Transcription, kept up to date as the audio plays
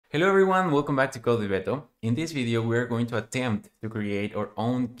Hello everyone, welcome back to Code with Beto. In this video, we're going to attempt to create our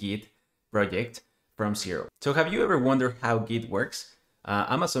own Git project from zero. So have you ever wondered how Git works?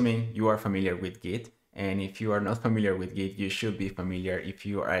 I'm assuming you are familiar with Git, and if you are not familiar with Git, you should be familiar. If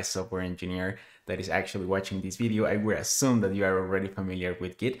you are a software engineer that is actually watching this video, I would assume that you are already familiar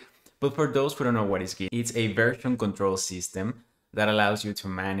with Git. But for those who don't know what is Git, it's a version control system that allows you to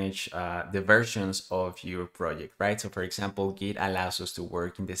manage the versions of your project, right? So for example, Git allows us to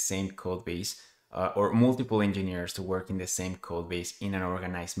work in the same code base or multiple engineers to work in the same code base in an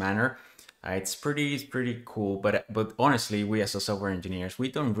organized manner. It's pretty cool, but honestly, we as software engineers, we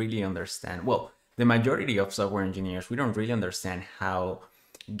don't really understand. Well, the majority of software engineers, we don't really understand how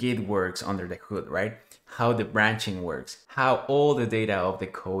Git works under the hood, right? How the branching works, how all the data of the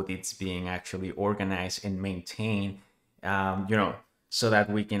code is being actually organized and maintained, so that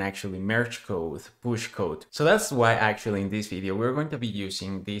we can actually merge code, push code. So that's why actually in this video, we're going to be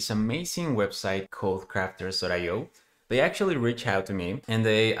using this amazing website called codecrafters.io. They actually reached out to me and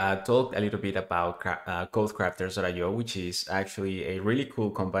they talked a little bit about codecrafters.io, which is actually a really cool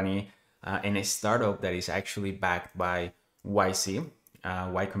company and a startup that is actually backed by YC,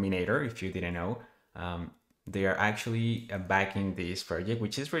 Y Combinator, if you didn't know. They are actually backing this project,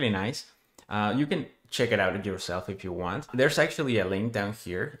 which is really nice. You can check it out yourself if you want. There's actually a link down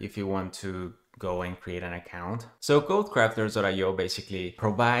here if you want to go and create an account. So codecrafters.io basically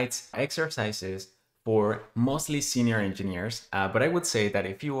provides exercises for mostly senior engineers. But I would say that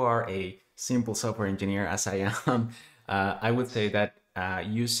if you are a simple software engineer, as I am, I would say that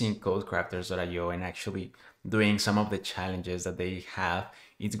using codecrafters.io and actually doing some of the challenges that they have,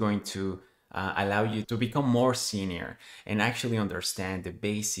 it's going to allow you to become more senior and actually understand the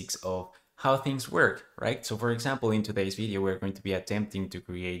basics of how things work, right? So for example, in today's video, we're going to be attempting to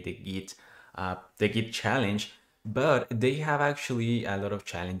create the Git challenge, but they have actually a lot of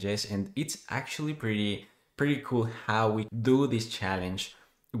challenges, and it's actually pretty cool how we do this challenge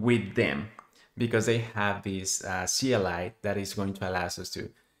with them, because they have this CLI that is going to allow us to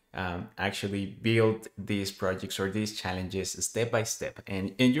actually build these projects or these challenges step by step.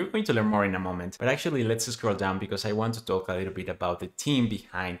 And you're going to learn more in a moment. But actually, let's scroll down because I want to talk a little bit about the team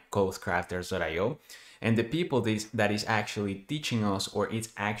behind codecrafters.io and the people that is actually teaching us or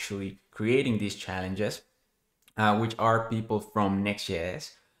is actually creating these challenges, which are people from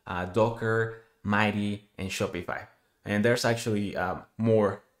Next.js, Docker, Mighty, and Shopify. And there's actually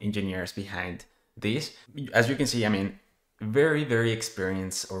more engineers behind this. As you can see, I mean, very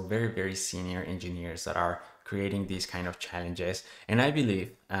experienced or very senior engineers that are creating these kind of challenges. And I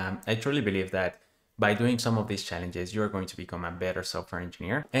believe, I truly believe that by doing some of these challenges, you're going to become a better software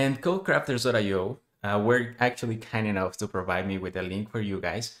engineer. And codecrafters.io were actually kind enough to provide me with a link for you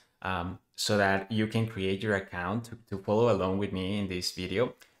guys, so that you can create your account to follow along with me in this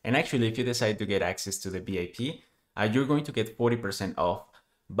video. And actually, if you decide to get access to the VIP, you're going to get 40% off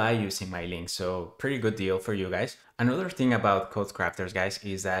by using my link. So pretty good deal for you guys. Another thing about Codecrafters, guys,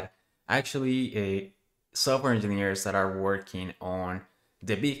 is that actually software engineers that are working on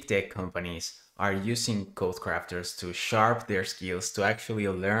the big tech companies are using Codecrafters to sharpen their skills, to actually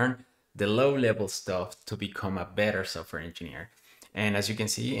learn the low-level stuff to become a better software engineer. And as you can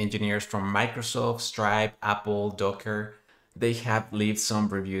see, engineers from Microsoft, Stripe, Apple, Docker, they have left some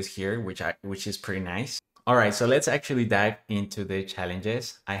reviews here, which is pretty nice. All right, so let's actually dive into the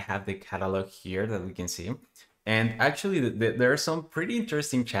challenges. I have the catalog here that we can see. And actually, there are some pretty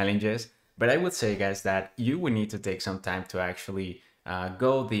interesting challenges, but I would say, guys, that you would need to take some time to actually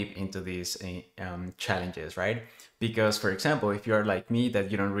go deep into these challenges, right? Because, for example, if you're like me, that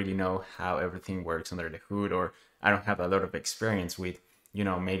you don't really know how everything works under the hood, or I don't have a lot of experience with,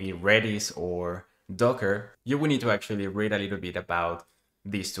 maybe Redis or Docker, you would need to actually read a little bit about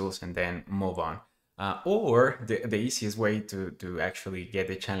these tools and then move on. Or the easiest way to actually get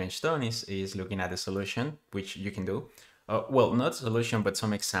the challenge done is looking at the solution, which you can do. Well, not solution, but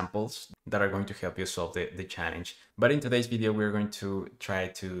some examples that are going to help you solve the challenge. But in today's video, we're going to try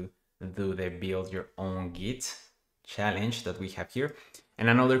to do the build your own Git challenge that we have here. And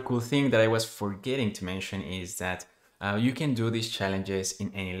another cool thing that I was forgetting to mention is that you can do these challenges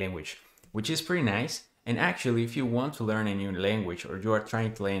in any language, which is pretty nice. And actually, if you want to learn a new language, or you are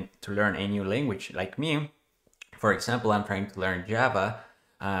trying to learn a new language like me, for example, I'm trying to learn Java,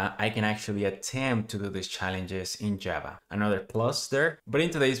 I can actually attempt to do these challenges in Java. Another plus there. But in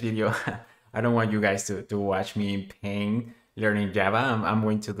today's video, I don't want you guys to watch me in pain learning Java. I'm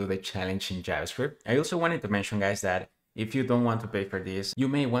going to do the challenge in JavaScript. I also wanted to mention, guys, that if you don't want to pay for this, you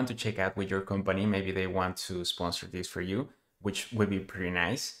may want to check out with your company. Maybe they want to sponsor this for you, which would be pretty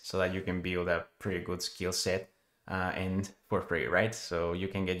nice, so that you can build a pretty good skill set and for free, right? So you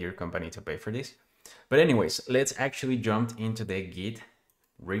can get your company to pay for this. But anyways, let's actually jump into the Git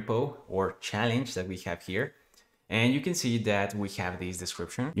repo or challenge that we have here. And you can see that we have this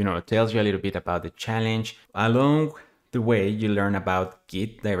description, it tells you a little bit about the challenge. Along the way, you learn about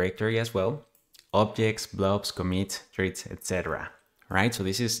Git directory as well, objects, blobs, commits, threads, etc. Right? So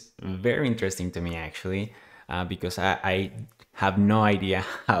this is very interesting to me actually, because I have no idea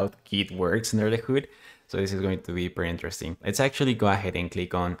how Git works under the hood. So this is going to be pretty interesting. Let's actually go ahead and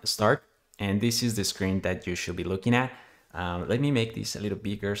click on start. And this is the screen that you should be looking at. Let me make this a little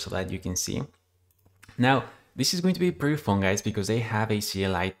bigger so that you can see. Now, this is going to be pretty fun, guys, because they have a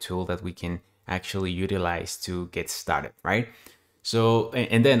CLI tool that we can actually utilize to get started, right? So,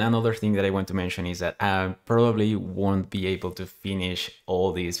 and then another thing that I want to mention is that I probably won't be able to finish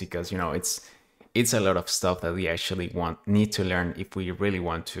all this because, it's a lot of stuff that we actually need to learn if we really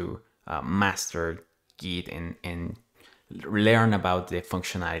want to master Git and learn about the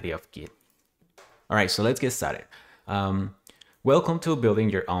functionality of Git. All right, so let's get started. Welcome to building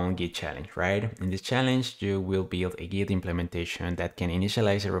your own Git challenge, right? In this challenge, you will build a Git implementation that can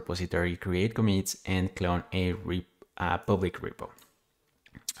initialize a repository, create commits, and clone a public repo.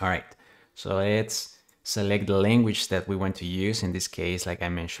 All right, so let's select the language that we want to use. In this case, like I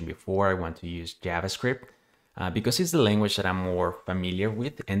mentioned before, I want to use JavaScript because it's the language that I'm more familiar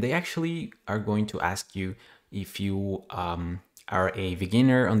with. And they actually are going to ask you if you are a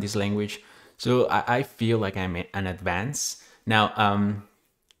beginner on this language. So I feel like I'm an advanced. Now,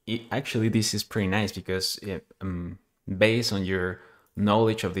 actually, this is pretty nice because based on your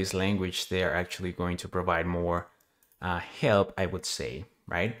knowledge of this language, they are actually going to provide more help, I would say,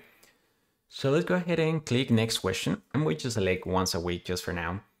 right? So let's go ahead and click next question. I'm going to select once a week just for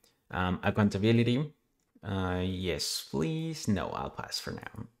now. Accountability, yes, please. No, I'll pass for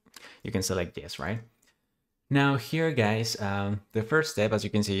now. You can select yes, right? Now here, guys, the first step, as you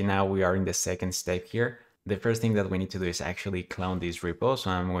can see, now we are in the second step here. The first thing that we need to do is actually clone this repo.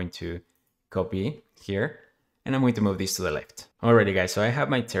 So I'm going to copy here and I'm going to move this to the left. Alrighty, guys, so I have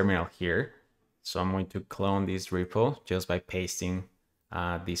my terminal here. So I'm going to clone this repo just by pasting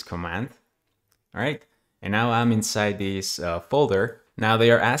this command. All right, and now I'm inside this folder. Now they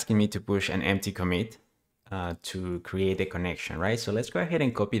are asking me to push an empty commit to create a connection, right? So let's go ahead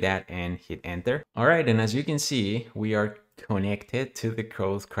and copy that and hit enter. All right, and as you can see, we are connected to the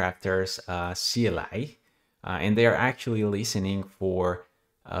Codecrafters CLI, and they are actually listening for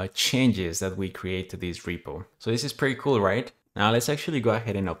changes that we create to this repo. So this is pretty cool, right? Now let's actually go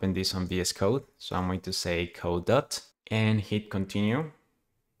ahead and open this on VS Code. So I'm going to say code dot and hit continue.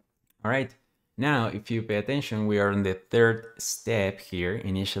 All right. Now, if you pay attention, we are in the third step here,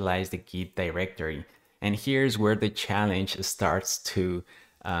 initialize the Git directory. And here's where the challenge starts to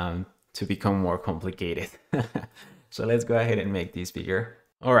become more complicated. So let's go ahead and make this bigger.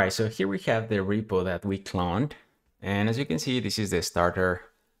 All right, so here we have the repo that we cloned. And as you can see, this is the starter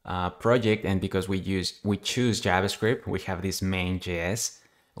project. And because we choose JavaScript, we have this main.js,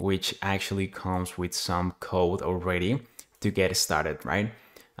 which actually comes with some code already to get started, right?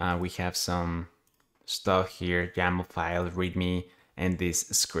 We have some stuff here, YAML file, README, and this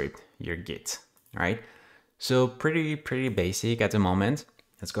script, your Git, right? So pretty basic at the moment.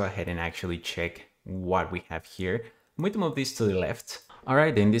 Let's go ahead and actually check what we have here. I'm going to move this to the left. All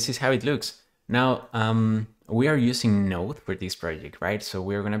right, then this is how it looks. Now, we are using Node for this project, right? So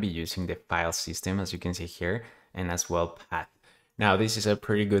we're going to be using the file system, as you can see here, and as well path. Now, this is a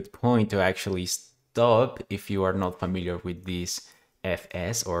pretty good point to actually stop if you are not familiar with this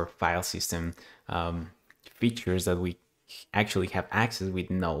FS or file system features that we actually have access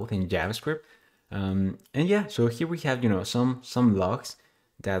with Node in JavaScript. And yeah, so here we have, some logs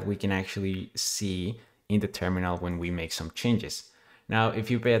that we can actually see in the terminal when we make some changes. Now,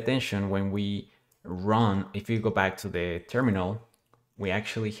 if you pay attention, when we run, if you go back to the terminal, we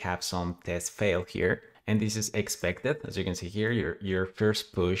actually have some test fail here. And this is expected. As you can see here, your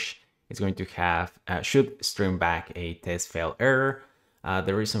first push is going to have, should stream back a test fail error.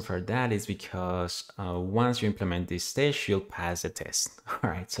 The reason for that is because once you implement this stage, you'll pass the test. All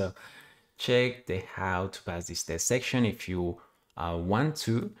right, so check the how to pass this test section if you want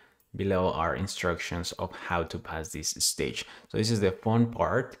to, below our instructions of how to pass this stage. So this is the fun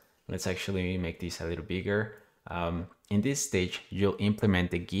part. Let's actually make this a little bigger. In this stage, you'll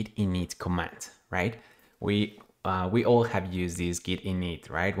implement the git init command, right? We all have used this git init,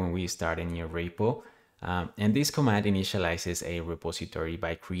 right? When we start a new repo. And this command initializes a repository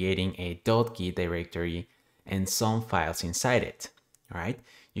by creating a .git directory and some files inside it. All right,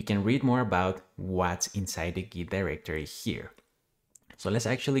 you can read more about what's inside the Git directory here. So let's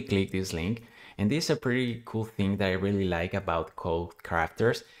actually click this link And this is a pretty cool thing that I really like about code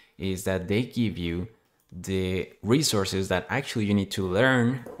crafters, is that they give you the resources that actually you need to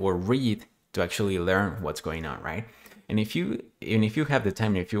learn or read to actually learn what's going on, right? And even if you have the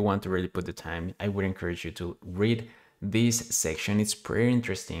time, if you want to really put the time, I would encourage you to read this section. It's pretty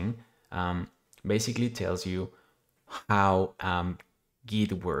interesting. Basically tells you how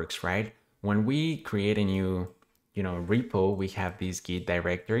Git works, right? When we create a new, repo, we have this Git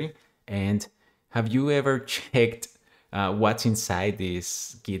directory. And have you ever checked what's inside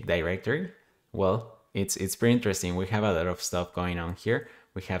this Git directory? Well, it's pretty interesting. We have a lot of stuff going on here.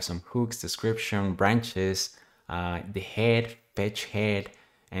 We have some hooks, description, branches, the head, fetch head,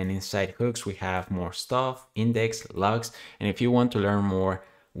 and inside hooks we have more stuff, index, logs. And if you want to learn more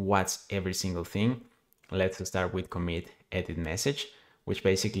what's every single thing, let's start with commit edit message, which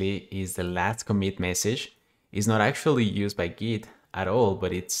basically is the last commit message. It's not actually used by Git at all,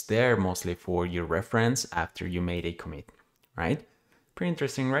 but it's there mostly for your reference after you made a commit, right? Pretty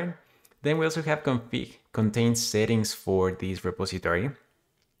interesting, right? Then we also have config, contains settings for this repository.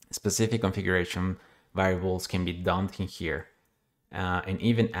 Specific configuration variables can be dumped in here, and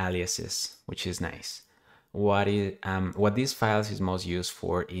even aliases, which is nice. What these files is most used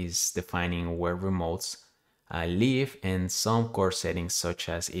for is defining where remotes live and some core settings, such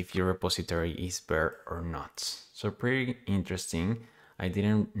as if your repository is bare or not. So pretty interesting. I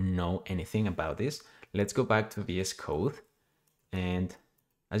didn't know anything about this. Let's go back to VS Code. And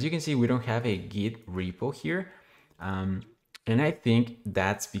as you can see, we don't have a Git repo here. And I think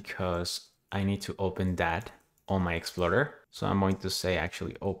that's because I need to open that on my Explorer. So I'm going to say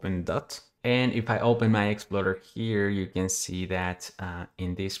actually open dot. And if I open my Explorer here, you can see that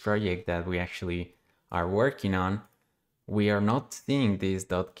in this project that we actually are working on, we are not seeing this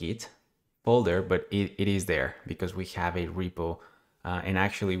 .git folder, but it is there because we have a repo. And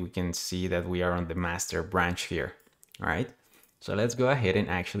actually we can see that we are on the master branch here. All right. So let's go ahead and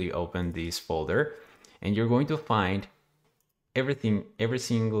actually open this folder, and you're going to find everything, every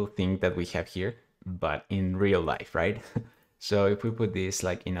single thing that we have here, but in real life, right? So if we put this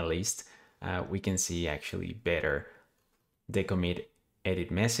like in a list, we can see actually better the commit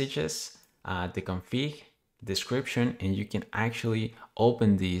edit messages, the config, description, and you can actually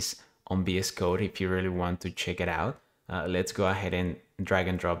open this on VS Code if you really want to check it out. Let's go ahead and drag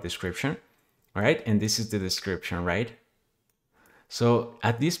and drop description. All right, and this is the description, right? So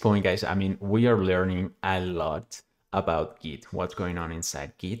at this point, guys, I mean, we are learning a lot about Git, what's going on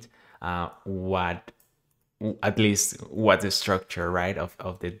inside Git, at least what the structure, right,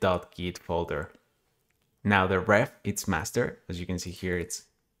 of the .git folder. Now the ref, it's master, as you can see here,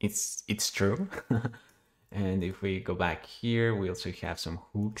 it's true. And if we go back here, we also have some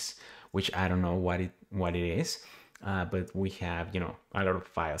hooks, which I don't know what it is, but we have, a lot of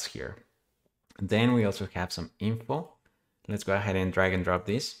files here. Then we also have some info. Let's go ahead and drag and drop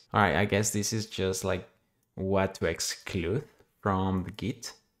this. All right, I guess this is just like what to exclude from the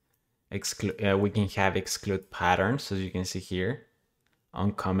Git. We can have exclude patterns, as you can see here.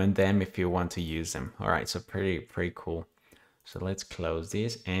 Uncomment them if you want to use them. All right, so pretty cool. So let's close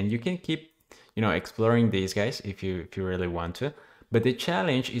this, and you can keep, exploring these guys if you really want to. But the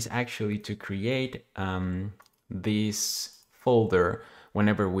challenge is actually to create this folder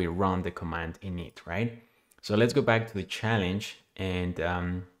whenever we run the command init, right? So let's go back to the challenge,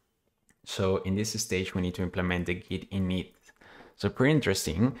 and so in this stage we need to implement the git init. So pretty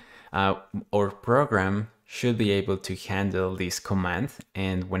interesting. Our program should be able to handle this command,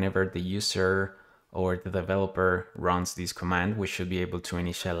 and whenever the user or the developer runs this command, we should be able to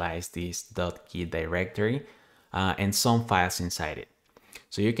initialize this .git directory and some files inside it.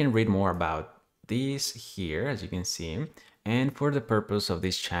 So you can read more about this here, as you can see. And for the purpose of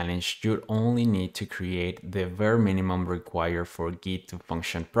this challenge, you only need to create the bare minimum required for Git to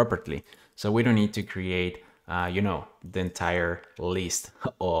function properly. So we don't need to create, the entire list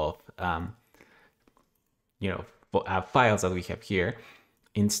of, files that we have here.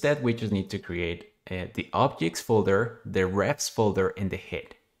 Instead, we just need to create the objects folder, the refs folder, and the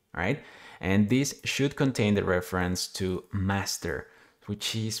head, right? And this should contain the reference to master,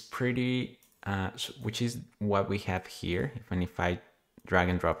 which is which is what we have here. If I drag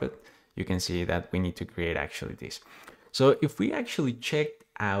and drop it, you can see that we need to create actually this. So if we actually check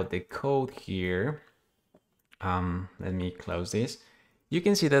out the code here, let me close this. You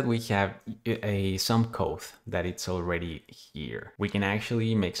can see that we have some code that it's already here. We can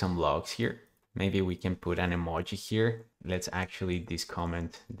actually make some logs here. Maybe we can put an emoji here. Let's actually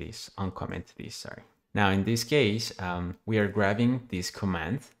uncomment this, sorry. Now in this case, we are grabbing this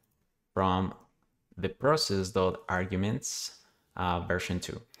command from the process.arguments version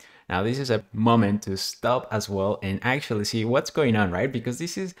 2. Now, this is a moment to stop as well and actually see what's going on, right? Because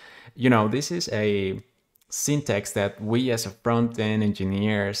this is, this is a syntax that we as a front-end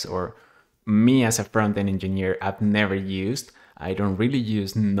engineers, or me as a front-end engineer, I've never used. I don't really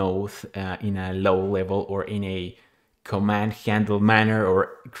use Node in a low level or in a command handle manner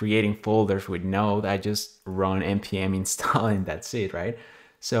or creating folders with Node. I just run npm install and that's it, right?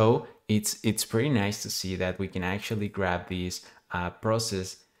 So it's pretty nice to see that we can actually grab this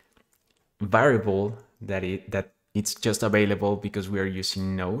process variable that it's just available because we are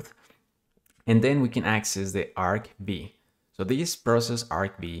using Node, and then we can access the argv. So this process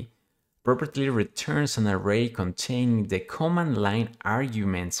argv properly returns an array containing the command line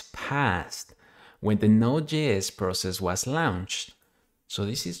arguments passed when the Node.js process was launched. So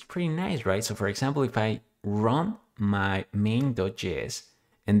this is pretty nice, right? So for example, if I run my main.js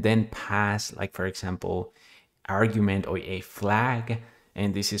and then pass, like for example, argument or a flag,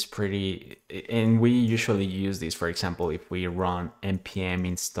 and this is pretty, and we usually use this, for example, if we run npm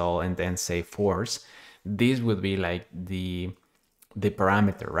install and then say force, this would be like the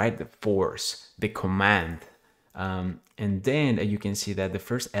parameter, right? The force, the command. And then you can see that the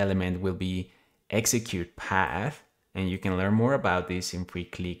first element will be execute path, and you can learn more about this if we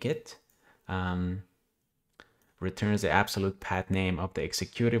click it. Returns the absolute path name of the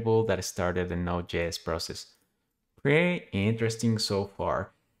executable that started the Node.js process. Pretty interesting so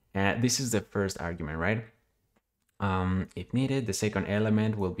far. This is the first argument, right? If needed, the second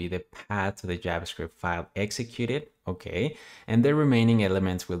element will be the path to the JavaScript file executed. Okay. And the remaining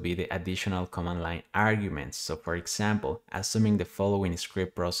elements will be the additional command line arguments. So for example, assuming the following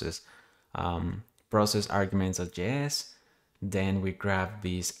script process, process arguments.js, then we grab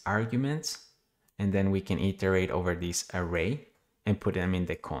these arguments and then we can iterate over this array and put them in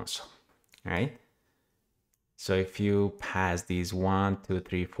the console, right? So if you pass these 1, 2,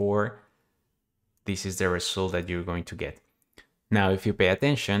 3, 4, this is the result that you're going to get. Now, if you pay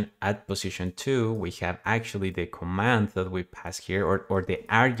attention, at position 2, we have actually the command that we pass here, or the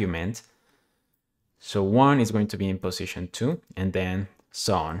argument. So 1 is going to be in position 2, and then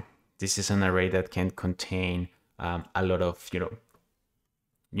so on. This is an array that can contain a lot of,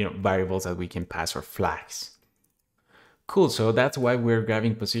 variables that we can pass, or flags. Cool, so that's why we're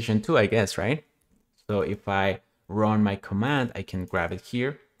grabbing position 2, I guess, right? So if I run my command, I can grab it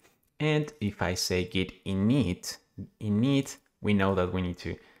here. And if I say git init, we know that we need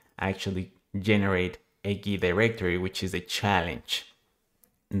to actually generate a git directory, which is a challenge.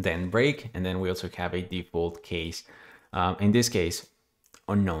 And then break, and then we also have a default case. In this case,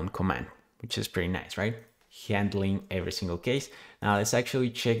 unknown command, which is pretty nice, right? Handling every single case. Now let's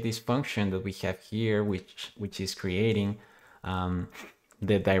actually check this function that we have here, which is creating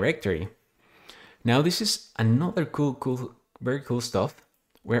the directory. Now this is another very cool stuff.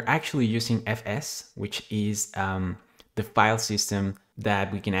 We're actually using fs, which is the file system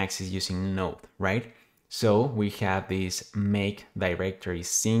that we can access using Node, right? So we have this make directory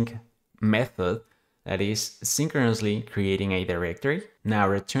sync method that is synchronously creating a directory. Now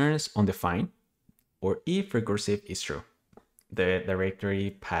returns undefined, or if recursive is true, the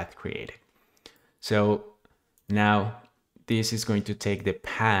directory path created. So now this is going to take the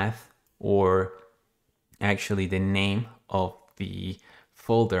path, or actually the name of the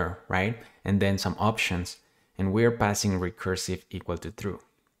folder, right? And then some options, and we're passing recursive equal to true.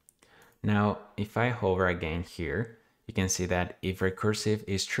 Now, if I hover again here, you can see that if recursive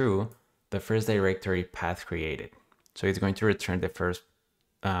is true, the first directory path created. So it's going to return the first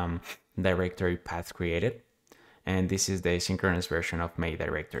directory path created. And this is the synchronous version of make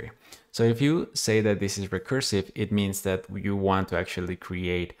directory. So if you say that this is recursive, it means that you want to actually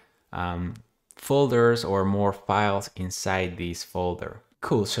create folders or more files inside this folder.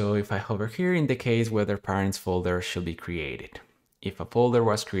 Cool, so if I hover here, indicates whether parents folder should be created. If a folder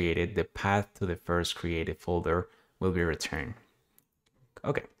was created, the path to the first created folder will be returned.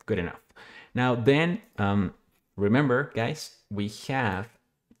 Okay, good enough. Now then, remember guys, we have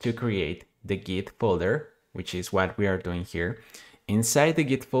to create the Git folder, which is what we are doing here. Inside the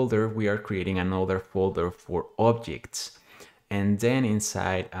Git folder, we are creating another folder for objects. And then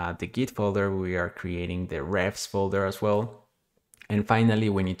inside the Git folder, we are creating the refs folder as well. And finally,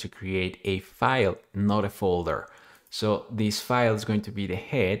 we need to create a file, not a folder. So this file is going to be the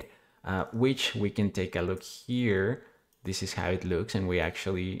head, which we can take a look here. This is how it looks, and we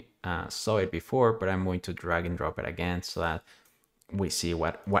actually saw it before, but I'm going to drag and drop it again so that we see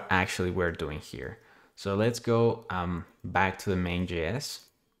what actually we're doing here. So let's go back to the main.js.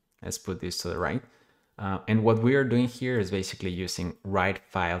 Let's put this to the right. And what we are doing here is basically using write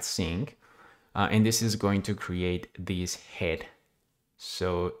file sync. And this is going to create this head.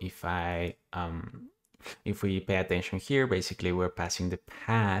 So if we pay attention here, basically we're passing the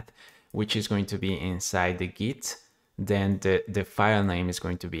path, which is going to be inside the Git. Then the file name is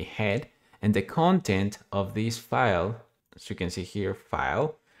going to be head, and the content of this file, as you can see here,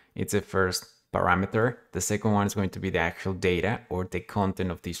 file, it's the first parameter. The second one is going to be the actual data or the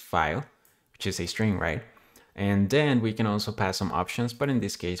content of this file, which is a string, right? And then we can also pass some options, but in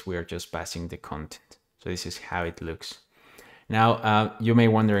this case, we are just passing the content. So this is how it looks. Now, you may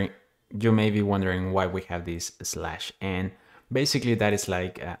be wondering why we have this /n. Basically, that is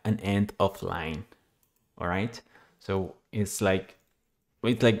like an end of line. All right. So it's like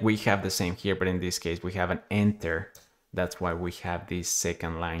we have the same here, but in this case, we have an enter. That's why we have this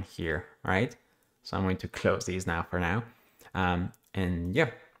second line here, right? So I'm going to close this now for now. And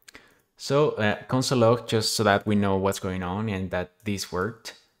yeah. So console log, just so that we know what's going on and that this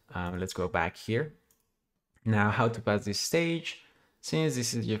worked. Let's go back here. Now, how to pass this stage. Since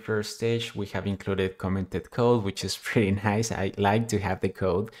this is your first stage, we have included commented code, which is pretty nice. I like to have the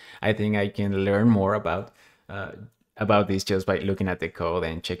code. I think I can learn more about this just by looking at the code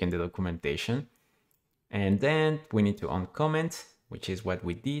and checking the documentation. And then we need to uncomment, which is what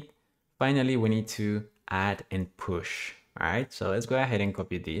we did. Finally, we need to add and push. All right, so let's go ahead and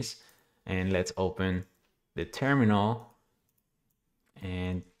copy this and let's open the terminal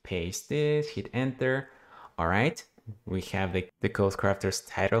and paste this, hit enter. All right, we have the code crafter's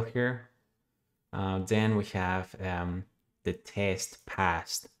title here. Then we have the test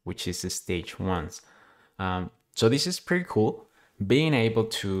passed, which is the stage 1. So this is pretty cool, being able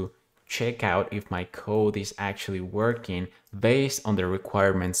to check out if my code is actually working based on the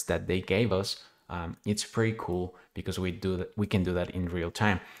requirements that they gave us. It's pretty cool because we can do that in real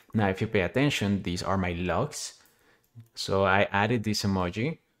time. Now, if you pay attention, these are my logs. So I added this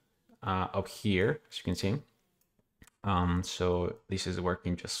emoji up here, as you can see. So this is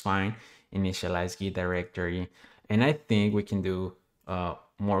working just fine. Initialize Git directory. And I think we can do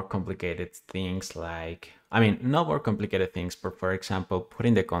more complicated things like, not more complicated things, but for example, put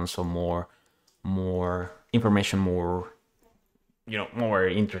in the console more information, more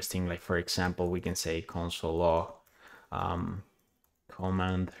interesting. Like for example, we can say console log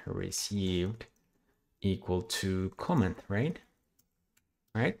command received equal to comment, right?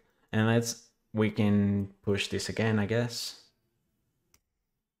 And we can push this again, I guess.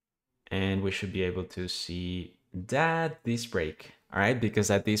 And we should be able to see that this break, all right? Because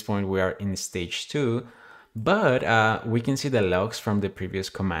at this point we are in stage 2, but we can see the logs from the previous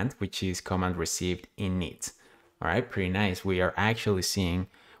command, which is command received init. All right, pretty nice. We are actually seeing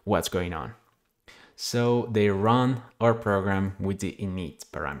what's going on. So they run our program with the init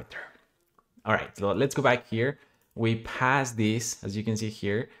parameter. All right, so let's go back here. We pass this, as you can see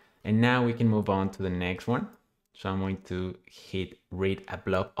here, and now we can move on to the next one. So I'm going to hit read a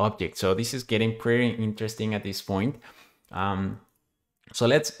blob object. So this is getting pretty interesting at this point. So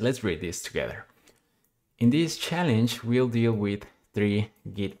let's read this together. In this challenge, we'll deal with 3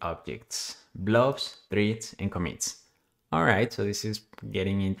 Git objects: blobs, threads, and commits. All right, so this is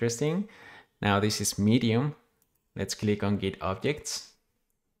getting interesting. Now this is medium. Let's click on Git objects.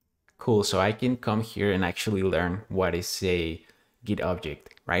 Cool, so I can come here and actually learn what is a Git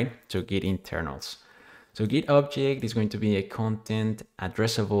object, right? So Git internals. So Git object is going to be a content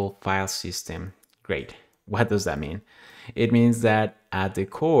addressable file system. Great. What does that mean? It means that at the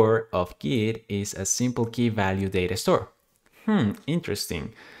core of Git is a simple key value data store.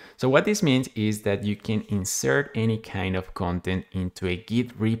 Interesting. So what this means is that you can insert any kind of content into a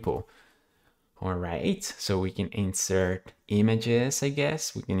Git repo. All right, so we can insert images, I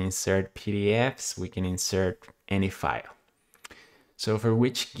guess. We can insert PDFs. We can insert any file. So for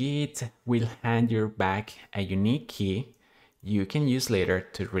which Git will hand you back a unique key you can use later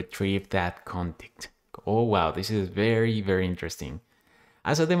to retrieve that content. Oh, wow, this is very, very interesting.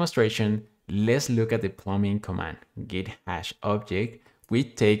 As a demonstration, let's look at the plumbing command, git hash object,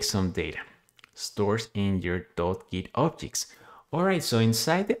 which takes some data, stores in your .git objects. All right, so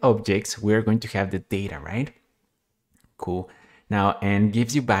inside the objects, we're going to have the data, right? Cool. Now, and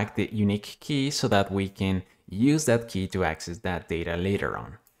gives you back the unique key so that we can use that key to access that data later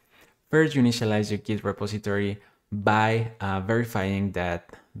on. First, you initialize your Git repository by verifying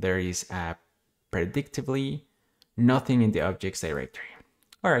that there is predictably nothing in the objects directory.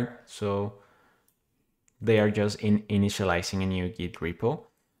 All right, so they are just initializing a new Git repo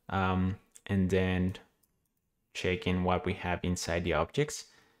and then checking what we have inside the objects.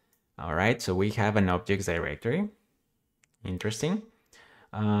 All right, so we have an objects directory. Interesting.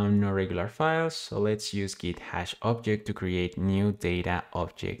 No regular files, so let's use git hash object to create new data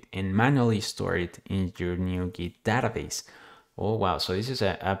object and manually store it in your new Git database. Oh wow, so this is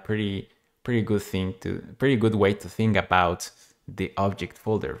a pretty good way to think about the object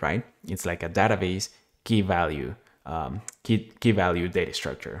folder, right? It's like a database key value key value data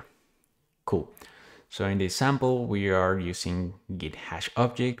structure. Cool. So in this sample, we are using git hash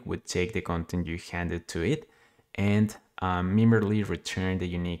object, would take the content you handed to it and memorably return the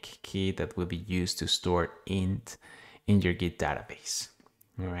unique key that will be used to store int in your Git database.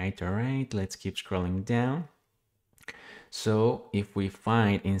 All right, let's keep scrolling down. So if we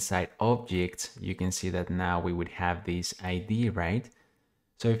find inside objects, you can see that now we would have this ID, right?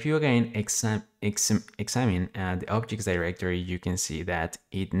 So if you again examine the objects directory, you can see that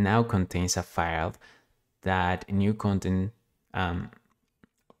it now contains a file that new content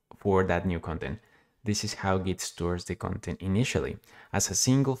for that new content. This is how Git stores the content initially as a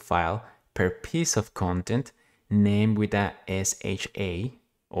single file per piece of content named with a SHA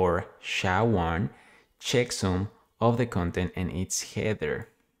or SHA1 checksum of the content and its header.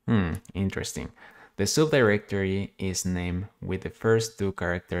 Interesting. The subdirectory is named with the first two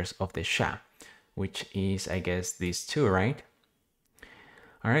characters of the SHA, which is, I guess, these two, right?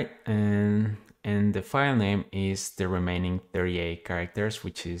 All right, and the file name is the remaining 38 characters,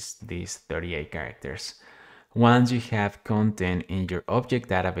 which is these 38 characters. Once you have content in your object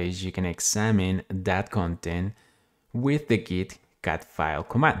database, you can examine that content with the git cat file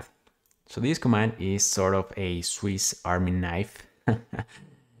command. So this command is sort of a Swiss Army knife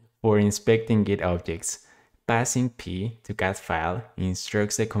for inspecting Git objects. Passing p to cat file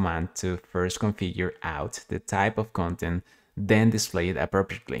instructs the command to first configure out the type of content, then display it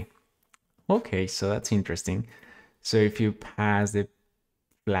appropriately. Okay, so that's interesting. So if you pass the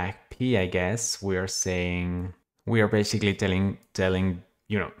flag p, I guess we are basically telling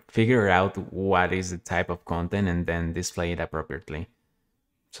figure out what is the type of content and then display it appropriately.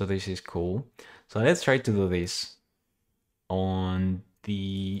 So this is cool. So let's try to do this on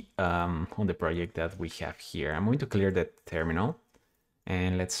the project that we have here. I'm going to clear the terminal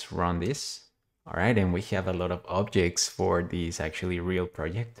and let's run this. All right, and we have a lot of objects for this actually real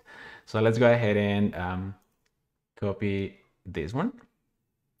project. So let's go ahead and copy this one.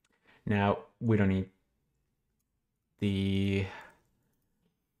 Now we don't need the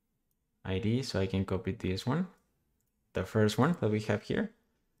ID, so I can copy this one, the first one that we have here,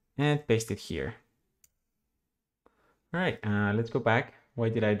 and paste it here. All right, let's go back.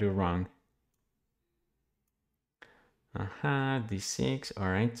 What did I do wrong? D6. All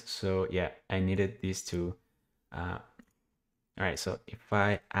right, so yeah, I needed these two. All right, so if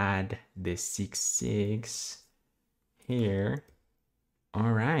I add the 6 here,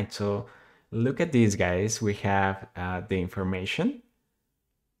 all right, so look at these guys. We have the information.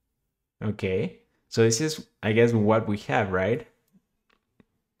 Okay, so this is, I guess, what we have, right?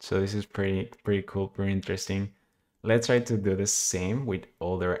 So this is pretty cool, pretty interesting. Let's try to do the same with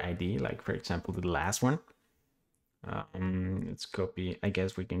other ID, like for example, the last one. Let's copy, I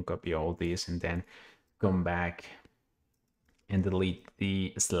guess we can copy all these and then come back and delete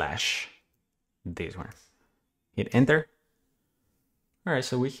the slash, this one. Hit enter. All right,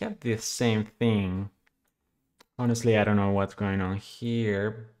 so we have the same thing. Honestly, I don't know what's going on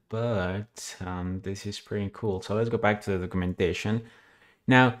here, but this is pretty cool. So let's go back to the documentation.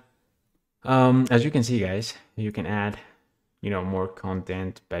 Now, as you can see, guys, you can add, more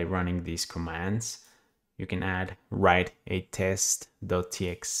content by running these commands. You can write a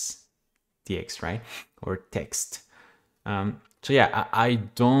test.txt, right? Or text. So yeah, I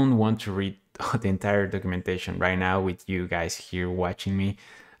don't want to read the entire documentation right now with you guys here watching me.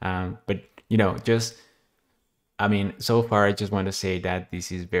 But so far I just want to say that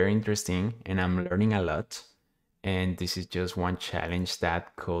this is very interesting and I'm learning a lot. And this is just one challenge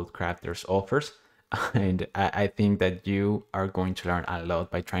that Codecrafters offers. And I think that you are going to learn a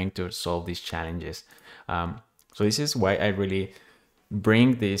lot by trying to solve these challenges. So this is why I really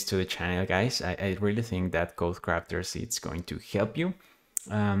bring this to the channel, guys. I really think that Codecrafters is going to help you.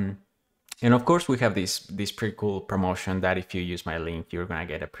 And of course, we have this pretty cool promotion that if you use my link, you're gonna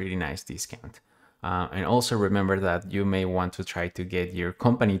get a pretty nice discount. And also remember that you may want to try to get your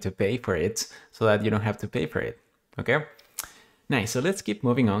company to pay for it so that you don't have to pay for it. Okay, nice. So let's keep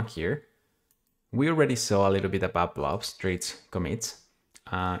moving on here. We already saw a little bit about blobs, traits, commits.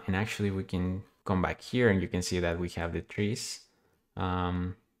 And actually we can come back here and you can see that we have the trees.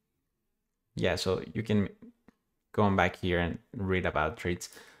 Yeah, so you can go on back here and read about trees.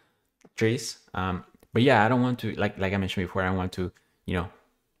 But yeah, I don't want to, like I mentioned before, I don't want to,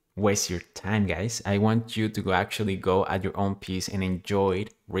 waste your time, guys. I want you to actually go at your own pace and enjoy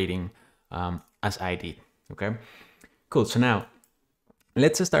reading as I did. Okay, cool. So now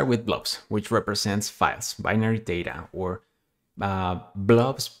let's start with blobs, which represents files, binary data, or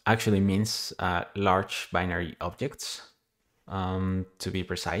Blobs actually means large binary objects, to be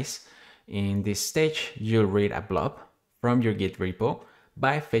precise. In this stage, you'll read a blob from your Git repo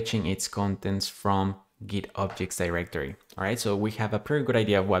by fetching its contents from Git objects directory. All right, so we have a pretty good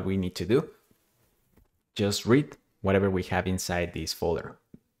idea of what we need to do. Just read whatever we have inside this folder.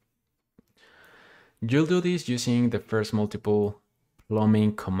 You'll do this using the first multiple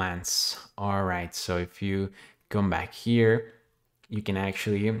plumbing commands. All right, so if you come back here, you can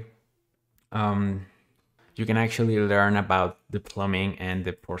actually learn about the plumbing and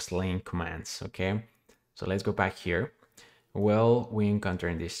the porcelain commands. Okay, so let's go back here. Well, we encounter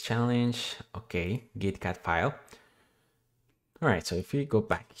in this challenge, okay, git cat file. All right, so if we go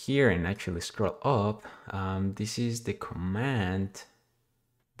back here and actually scroll up, this is the command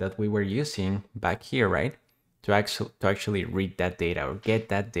that we were using back here, right? To actually read that data or get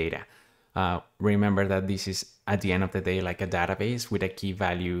that data. Remember that this is at the end of the day like a database with a key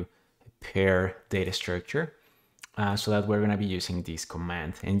value pair data structure. So that we're going to be using this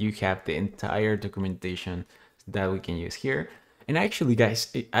command, and you have the entire documentation that we can use here. And actually,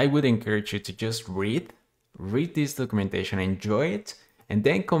 guys, I would encourage you to just read this documentation, enjoy it, and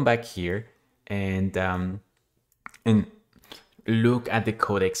then come back here and look at the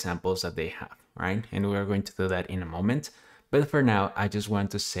code examples that they have, right? And we're going to do that in a moment. But for now, I just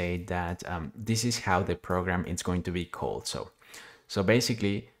want to say that this is how the program is going to be called. So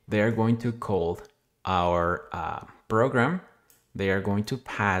basically, they're going to call our program. They are going to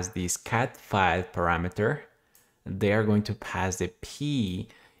pass this cat file parameter. They are going to pass the P.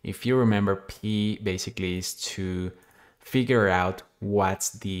 If you remember, P basically is to figure out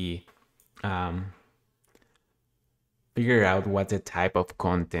what's the type of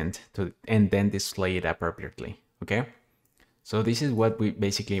content and then display it appropriately. Okay, so this is what we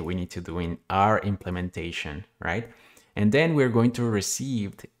need to do in our implementation, right? And then we're going to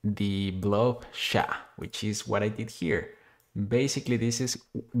receive the blob SHA, which is what I did here. Basically, this is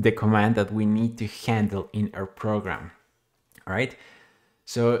the command that we need to handle in our program. All right,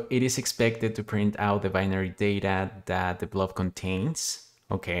 so it is expected to print out the binary data that the blob contains.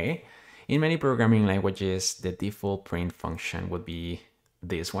 Okay, in many programming languages, the default print function would be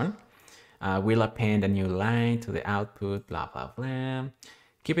this one. We'll append a new line to the output, blah, blah, blah.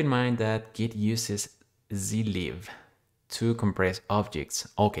 Keep in mind that Git uses zlib to compress objects.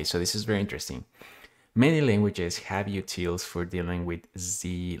 Okay, so this is very interesting. Many languages have utils for dealing with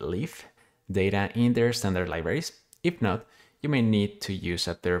zlib data in their standard libraries. If not, you may need to use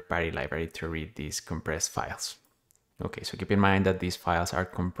a third-party library to read these compressed files. Okay, so keep in mind that these files are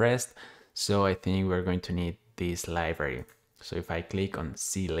compressed, so I think we're going to need this library. So if I click on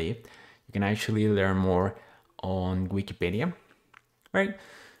zlib, you can actually learn more on Wikipedia. Right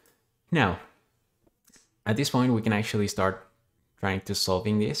now, at this point, we can actually start trying to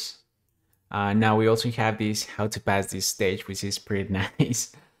solving this. Now we also have this how to pass this stage, which is pretty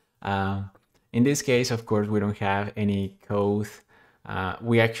nice. In this case, of course, we don't have any code.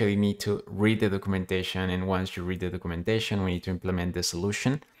 We actually need to read the documentation, and once you read the documentation, we need to implement the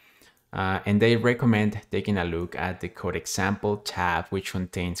solution. And they recommend taking a look at the code example tab, which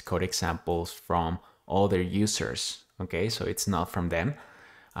contains code examples from other users. Okay, so it's not from them.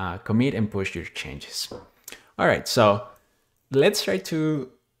 Commit and push your changes. All right, so let's try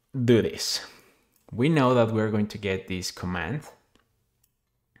to do this. We know that we're going to get this command.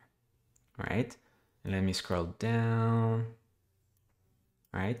 All right, let me scroll down.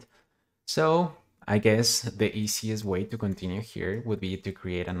 All right, so I guess the easiest way to continue here would be to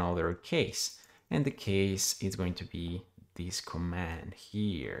create another case. And the case is going to be this command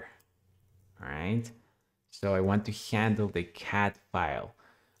here. All right, so I want to handle the cat file.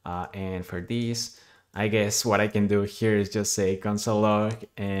 And for this, I guess what I can do here is just say console log,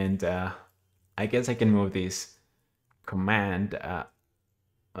 and I guess I can move this command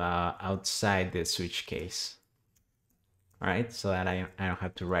outside the switch case. All right, so that I don't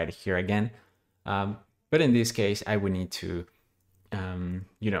have to write it here again. But in this case, I would need to,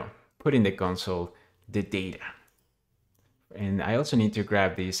 put in the console the data. And I also need to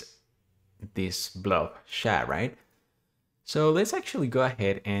grab this blob SHA, right? So let's actually go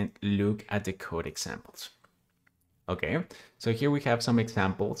ahead and look at the code examples. Okay, so here we have some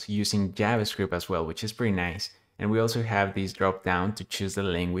examples using JavaScript as well, which is pretty nice. And we also have this drop down to choose the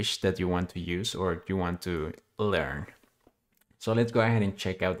language that you want to use or you want to learn. So let's go ahead and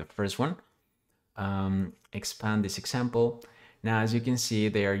check out the first one. Expand this example. Now, as you can see,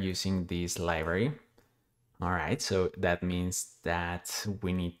 they are using this library. All right, so that means that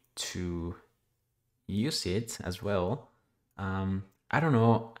we need to use it as well. I don't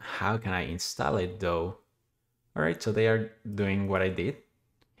know how can I install it though. All right, so they are doing what I did,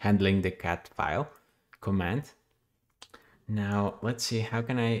 handling the cat file command. Now let's see, how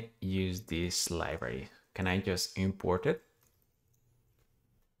can I use this library? Can I just import it?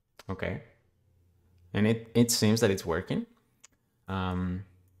 Okay. And it seems that it's working.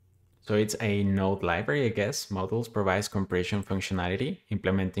 So it's a Node library, I guess. Modules provides compression functionality,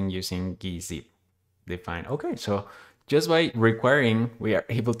 implementing using gzip define. Okay, so just by requiring, we are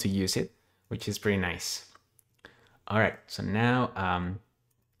able to use it, which is pretty nice. All right, so now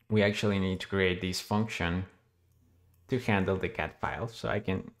we actually need to create this function to handle the cat file. So I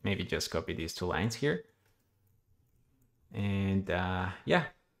can maybe just copy these 2 lines here. And yeah,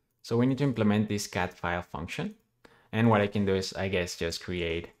 so we need to implement this cat file function. And what I can do is, I guess, just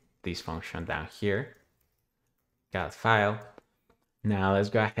create this function down here, cat file. Now let's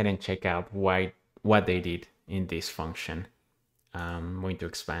go ahead and check out what they did in this function. I'm going to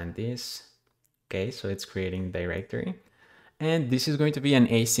expand this. Okay, so it's creating directory. And this is going to be an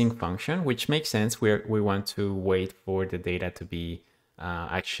async function, which makes sense. We want to wait for the data to be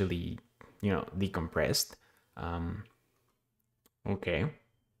actually, decompressed. Okay,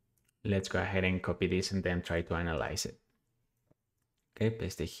 let's go ahead and copy this and then try to analyze it. Okay,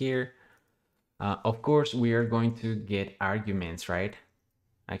 paste it here. Of course, we are going to get arguments, right?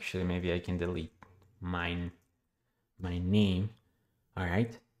 Actually, maybe I can delete my name. All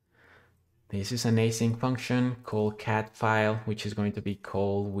right. This is an async function called cat file, which is going to be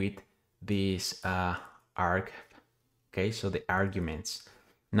called with this arg. Okay, so the arguments.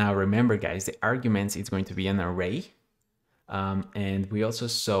 Now remember, guys, the arguments is going to be an array, and we also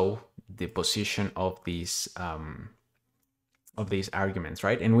saw the position of these arguments,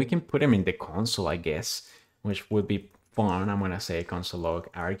 right? And we can put them in the console, I guess, which would be fun. I'm gonna say console log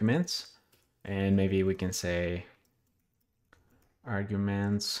arguments, and maybe we can say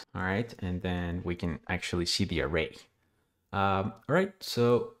arguments. All right, and then we can actually see the array. All right,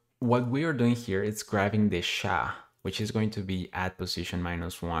 so what we are doing here is grabbing the SHA, which is going to be at position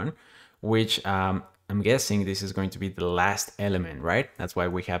 -1, which I'm guessing this is going to be the last element, right? That's why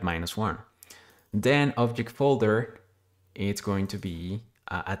we have -1. Then object folder, it's going to be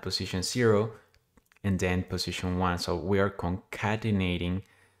at position 0 and then position 1. So we are concatenating,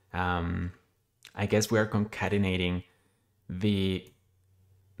 I guess we are concatenating the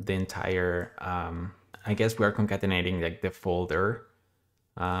entire, I guess we are concatenating like the folder.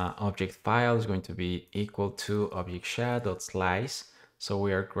 Object file is going to be equal to object sha.slice. So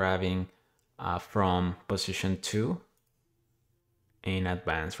we are grabbing from position 2 in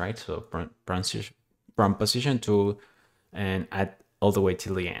advance, right? So from position 2 and all the way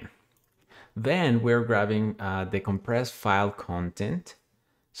till the end. Then we're grabbing the compressed file content.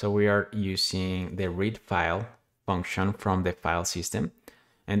 So we are using the read file function from the file system.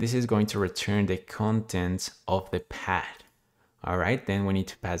 And this is going to return the contents of the path. All right, then we need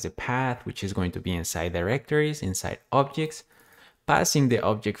to pass the path, which is going to be inside directories, inside objects, passing the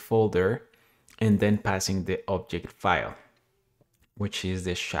object folder, and then passing the object file, which is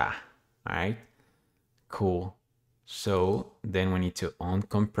the SHA. All right, cool. So then we need to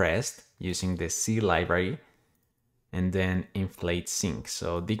uncompress using the C library and then inflate sync.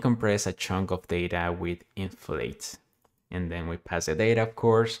 So decompress a chunk of data with inflate. And then we pass the data, of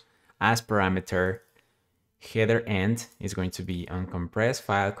course, as parameter. Header end is going to be uncompressed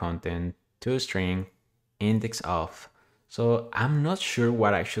file content toString index of. So I'm not sure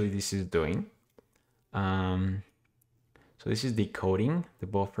what actually this is doing. So this is decoding the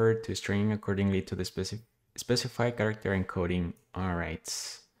buffer to string accordingly to the specified character encoding. All right.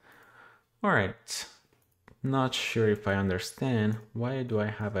 Not sure if I understand. Why do I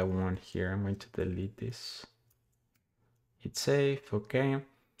have a 1 here? I'm going to delete this. It's safe, okay.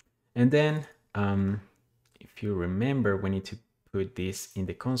 And then if you remember, we need to put this in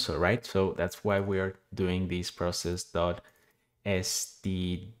the console, right? So that's why we are doing this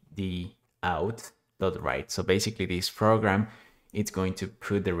process.stdout.write. So basically this program, it's going to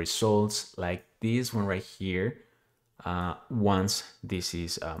put the results like this one right here once this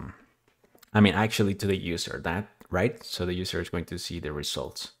is, actually to the user, that, right? So the user is going to see the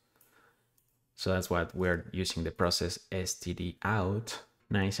results. So that's what we're using the process stdout.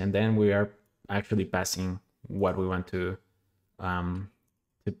 Nice. And then we are actually passing what we want to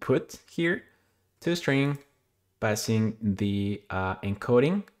put here to string, passing the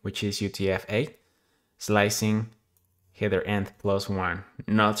encoding, which is UTF-8, slicing header end +1.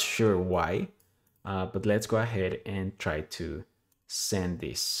 Not sure why, but let's go ahead and try to send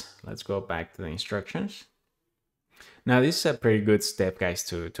this. Let's go back to the instructions. Now this is a pretty good step, guys,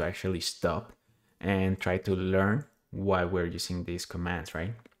 to actually stop and try to learn why we're using these commands,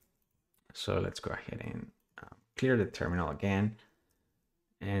 right? So let's go ahead and clear the terminal again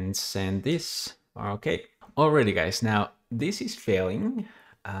and send this. Okay. Alrighty, guys. Now this is failing.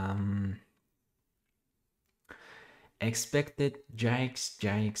 Expected Jaix,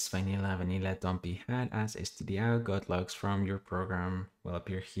 vanilla, don't be had as stdout, got logs from your program will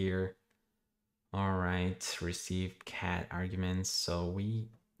appear here. All right, received cat arguments. So we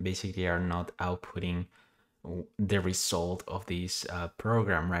basically are not outputting the result of this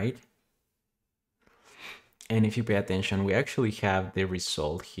program, right? And if you pay attention, we actually have the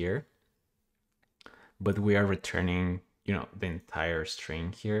result here, but we are returning, you know, the entire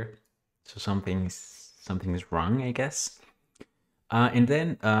string here. So something is wrong, I guess. And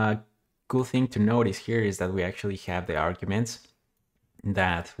then cool thing to notice here is that we actually have the arguments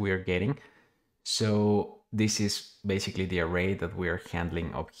that we are getting. So this is basically the array that we are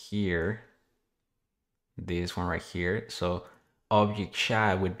handling up here. This one right here. So object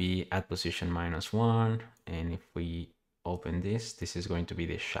SHA would be at position -1. And if we open this, this is going to be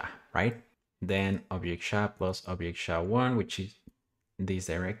the SHA, right? Then object SHA plus object SHA1, which is this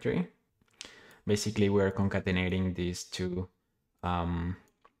directory. Basically, we're concatenating these two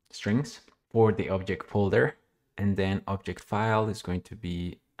strings for the object folder. And then object file is going to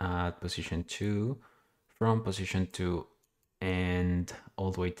be position 2, from position 2 and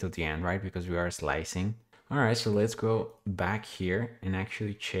all the way till the end, right? Because we are slicing. All right, so let's go back here and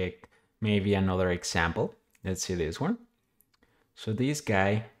actually check maybe another example. Let's see this one. So this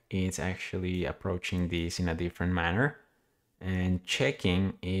guy is actually approaching this in a different manner and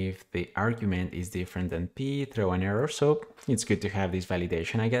checking if the argument is different than p, throw an error. So it's good to have this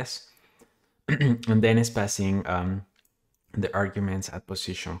validation, I guess. And then it's passing the arguments at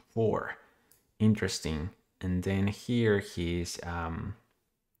position 4. Interesting. And then here he's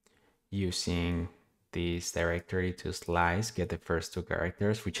using this directory to slice, get the first 2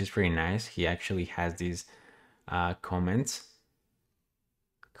 characters, which is pretty nice. He actually has these comments.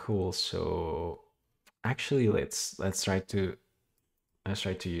 Cool. So actually let's try to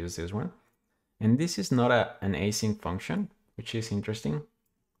use this one. And this is not an async function, which is interesting.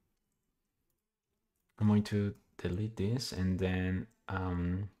 I'm going to delete this, and then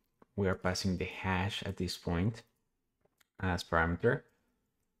we are passing the hash at this point as parameter.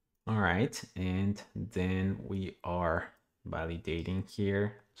 All right, and then we are validating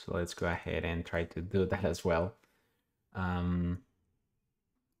here. So let's go ahead and try to do that as well.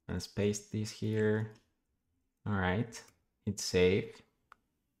 Let's paste this here. All right, it's saved.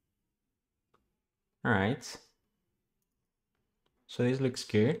 All right, so this looks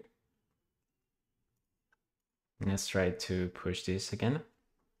good. Let's try to push this again.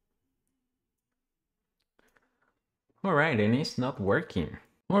 All right, and it's not working.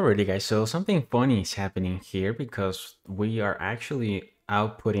 Alrighty, guys, so something funny is happening here because we are actually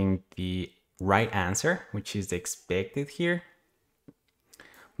outputting the right answer, which is the expected here.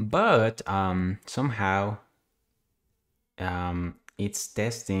 But somehow it's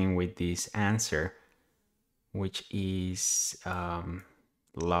testing with this answer, which is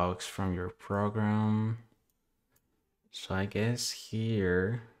logs from your program. So I guess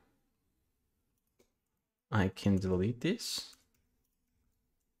here I can delete this.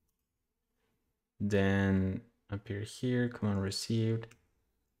 Then appear here, command received.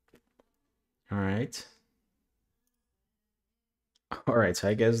 All right. All right, so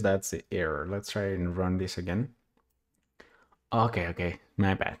I guess that's the error. Let's try and run this again. Okay,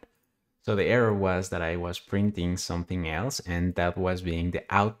 my bad. So the error was that I was printing something else, and that was being the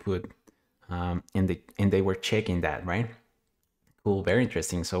output, and they were checking that, right? Cool, very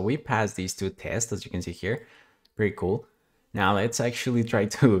interesting. So we passed these 2 tests, as you can see here. Pretty cool. Now let's actually try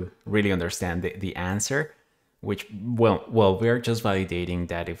to really understand the answer, which, well, we are just validating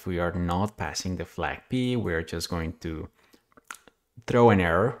that if we are not passing the flag P, we're just going to throw an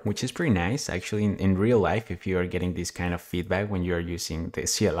error, which is pretty nice. Actually, in real life, if you are getting this kind of feedback when you're using the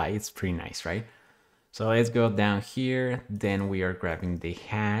CLI, it's pretty nice, right? So let's go down here. Then we are grabbing the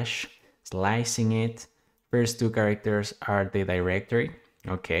hash, slicing it. First 2 characters are the directory.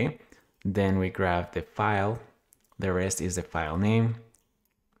 Okay. Then we grab the file. The rest is the file name.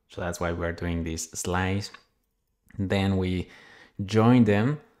 So that's why we're doing this slice. Then we join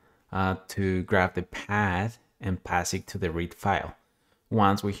them to grab the path and pass it to the read file.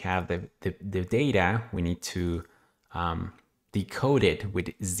 Once we have the data, we need to decode it with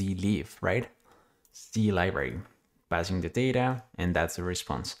zlib, right? Z library, passing the data, and that's the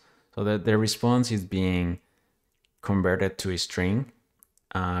response. So the response is being converted to a string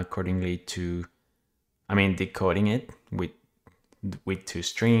accordingly to, decoding it with to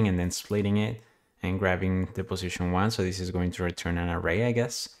string and then splitting it and grabbing the position 1. So this is going to return an array, I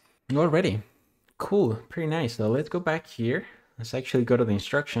guess. Already. Cool, pretty nice. So let's go back here. Let's actually go to the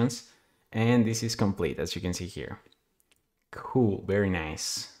instructions, and this is complete, as you can see here. Cool, very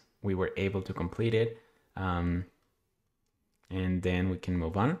nice. We were able to complete it. And then we can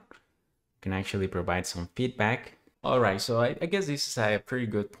move on. We can actually provide some feedback. All right, so I guess this is a pretty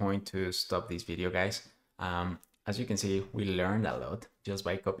good point to stop this video, guys. As you can see, we learned a lot just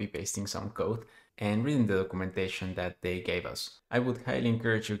by copy pasting some code and reading the documentation that they gave us. I would highly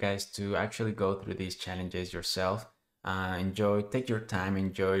encourage you guys to actually go through these challenges yourself. Take your time,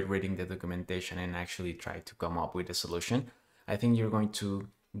 enjoy reading the documentation, and actually try to come up with a solution. I think you're going to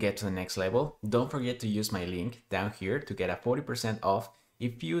get to the next level. Don't forget to use my link down here to get a 40% off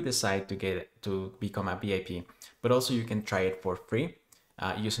if you decide to become a VIP, but also you can try it for free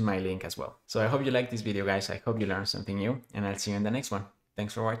using my link as well. So I hope you liked this video, guys. I hope you learned something new, and I'll see you in the next one.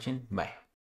 Thanks for watching. Bye.